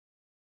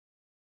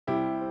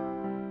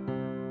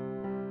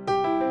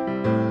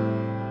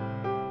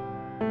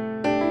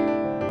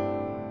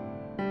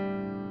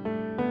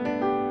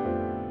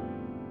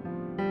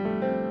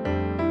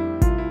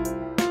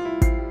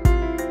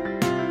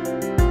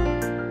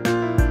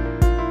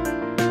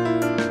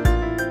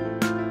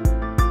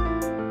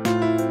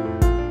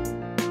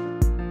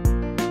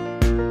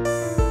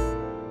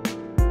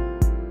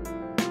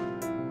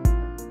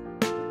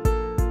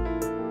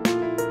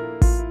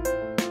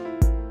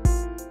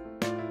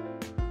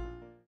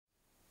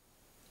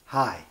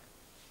Hi.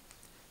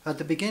 At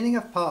the beginning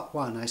of part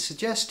 1 I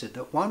suggested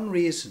that one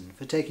reason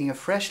for taking a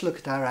fresh look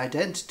at our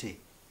identity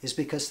is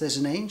because there's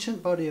an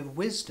ancient body of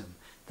wisdom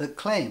that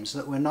claims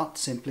that we're not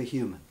simply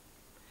human.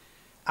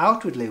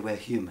 Outwardly we're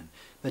human,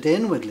 but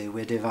inwardly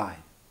we're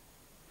divine.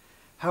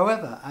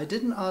 However, I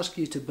didn't ask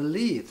you to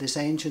believe this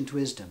ancient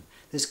wisdom,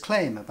 this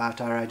claim about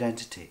our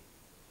identity.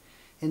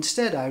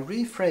 Instead, I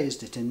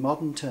rephrased it in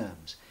modern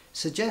terms,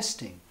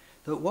 suggesting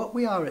that what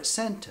we are at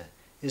centre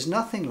is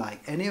nothing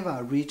like any of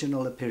our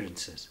regional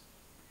appearances.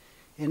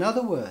 In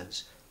other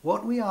words,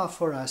 what we are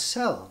for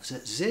ourselves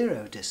at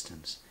zero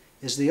distance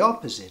is the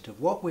opposite of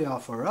what we are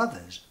for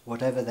others,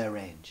 whatever their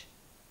range.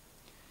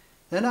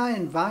 Then I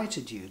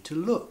invited you to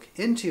look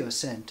into your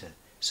centre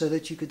so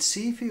that you could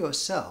see for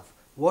yourself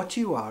what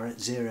you are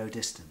at zero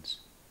distance.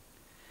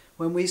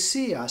 When we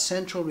see our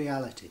central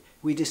reality,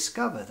 we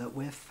discover that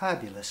we're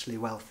fabulously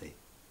wealthy.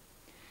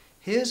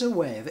 Here's a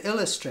way of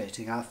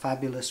illustrating our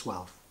fabulous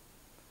wealth.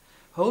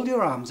 Hold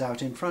your arms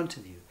out in front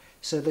of you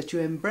so that you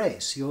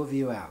embrace your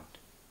view out.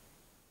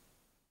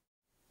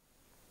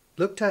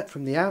 Looked at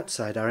from the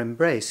outside, our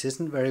embrace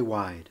isn't very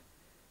wide.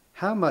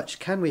 How much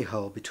can we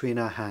hold between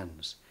our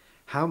hands?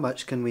 How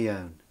much can we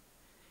own?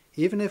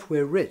 Even if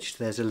we're rich,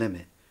 there's a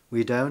limit.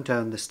 We don't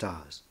own the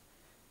stars.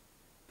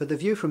 But the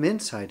view from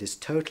inside is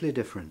totally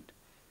different.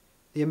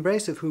 The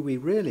embrace of who we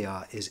really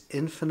are is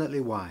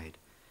infinitely wide.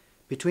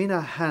 Between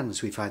our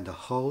hands we find the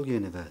whole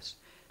universe.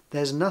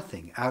 There's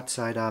nothing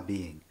outside our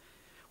being.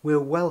 We're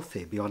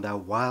wealthy beyond our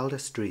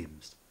wildest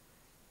dreams.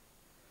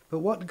 But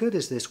what good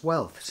is this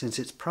wealth since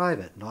it's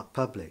private, not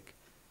public?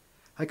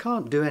 I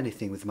can't do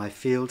anything with my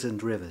fields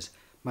and rivers,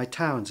 my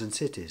towns and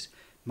cities,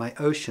 my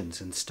oceans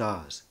and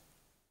stars.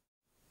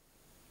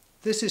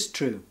 This is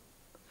true.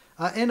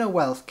 Our inner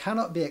wealth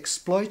cannot be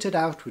exploited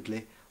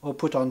outwardly or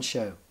put on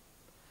show.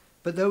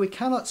 But though we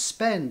cannot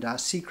spend our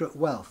secret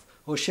wealth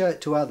or show it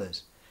to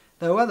others,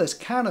 though others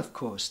can, of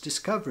course,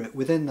 discover it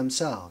within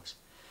themselves,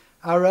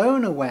 our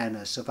own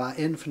awareness of our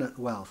infinite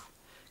wealth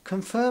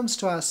confirms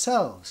to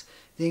ourselves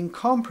the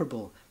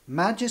incomparable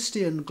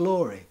majesty and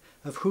glory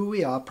of who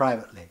we are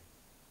privately.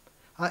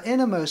 Our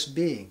innermost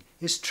being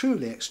is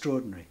truly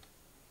extraordinary.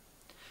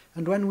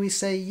 And when we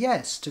say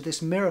yes to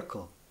this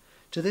miracle,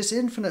 to this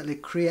infinitely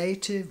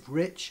creative,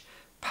 rich,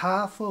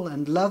 powerful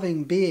and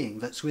loving being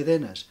that's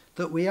within us,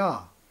 that we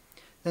are,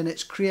 then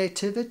its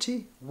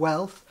creativity,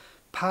 wealth,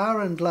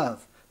 power and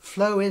love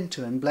flow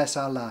into and bless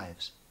our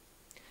lives.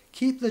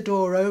 Keep the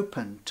door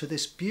open to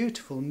this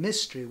beautiful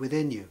mystery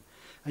within you,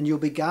 and you'll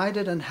be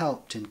guided and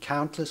helped in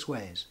countless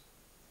ways.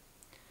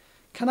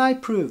 Can I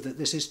prove that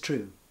this is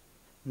true?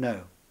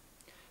 No.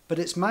 But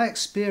it's my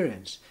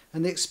experience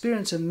and the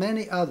experience of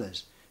many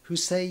others who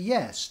say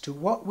yes to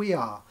what we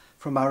are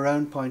from our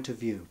own point of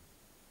view.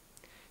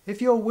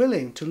 If you're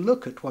willing to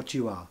look at what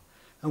you are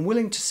and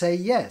willing to say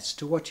yes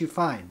to what you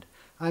find,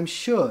 I'm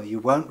sure you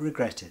won't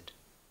regret it.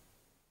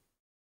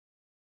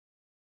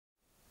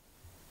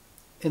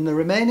 In the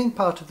remaining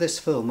part of this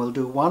film we'll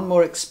do one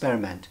more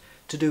experiment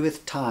to do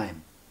with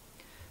time.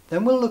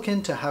 Then we'll look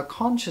into how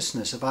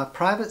consciousness of our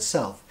private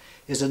self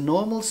is a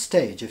normal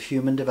stage of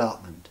human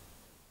development.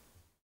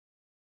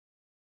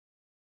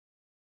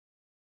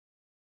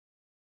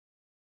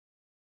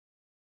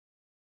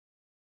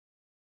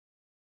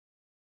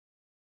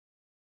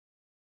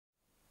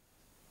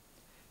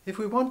 If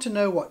we want to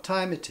know what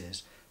time it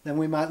is, then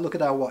we might look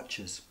at our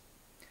watches.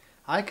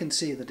 I can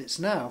see that it's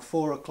now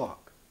 4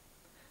 o'clock.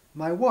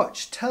 My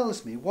watch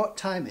tells me what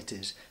time it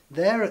is,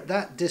 there at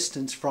that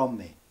distance from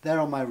me, there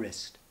on my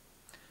wrist.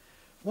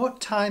 What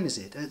time is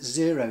it at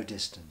zero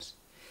distance?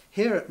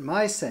 Here at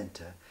my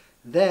centre,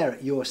 there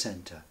at your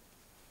centre.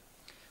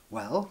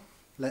 Well,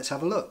 let's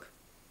have a look.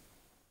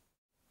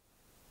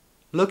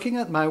 Looking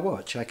at my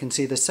watch, I can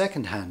see the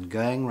second hand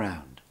going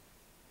round.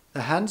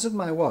 The hands of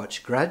my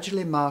watch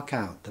gradually mark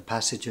out the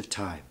passage of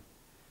time.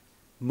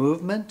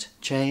 Movement,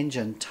 change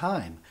and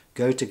time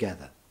go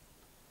together.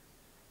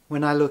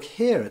 When I look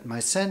here at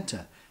my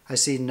centre, I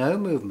see no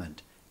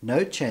movement,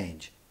 no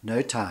change,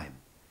 no time.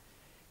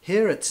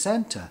 Here at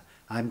centre,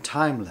 I'm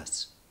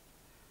timeless.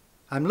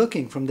 I'm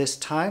looking from this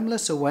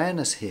timeless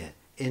awareness here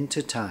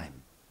into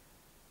time.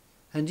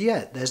 And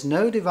yet there's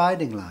no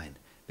dividing line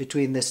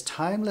between this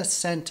timeless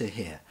centre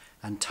here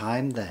and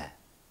time there.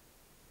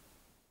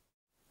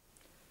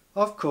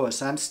 Of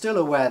course, I'm still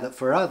aware that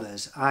for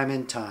others, I'm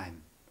in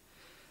time.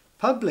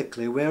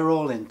 Publicly, we're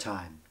all in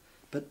time,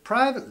 but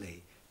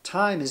privately,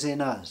 time is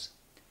in us.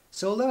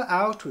 So although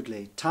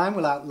outwardly time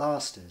will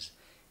outlast us,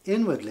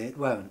 inwardly it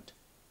won't.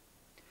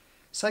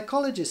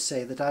 Psychologists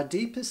say that our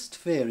deepest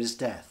fear is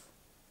death.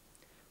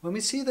 When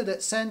we see that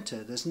at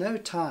centre there's no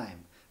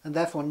time and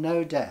therefore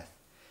no death,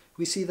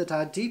 we see that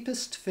our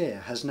deepest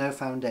fear has no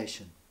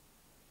foundation.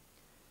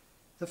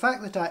 The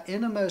fact that our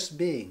innermost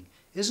being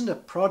isn't a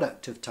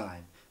product of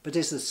time, but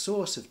is the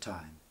source of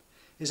time,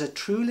 is a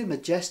truly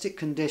majestic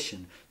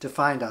condition to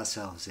find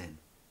ourselves in.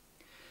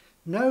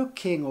 No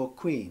king or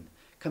queen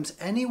comes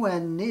anywhere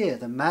near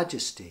the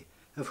majesty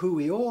of who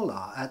we all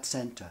are at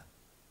centre.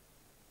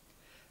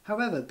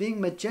 However, being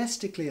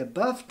majestically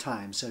above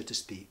time, so to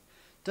speak,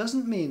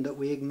 doesn't mean that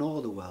we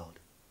ignore the world.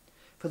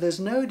 For there's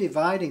no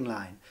dividing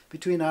line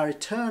between our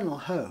eternal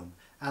home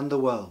and the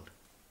world.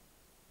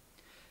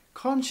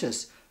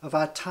 Conscious of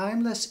our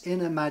timeless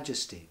inner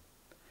majesty,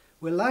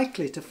 we're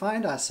likely to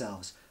find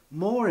ourselves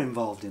more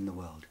involved in the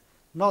world,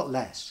 not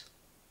less.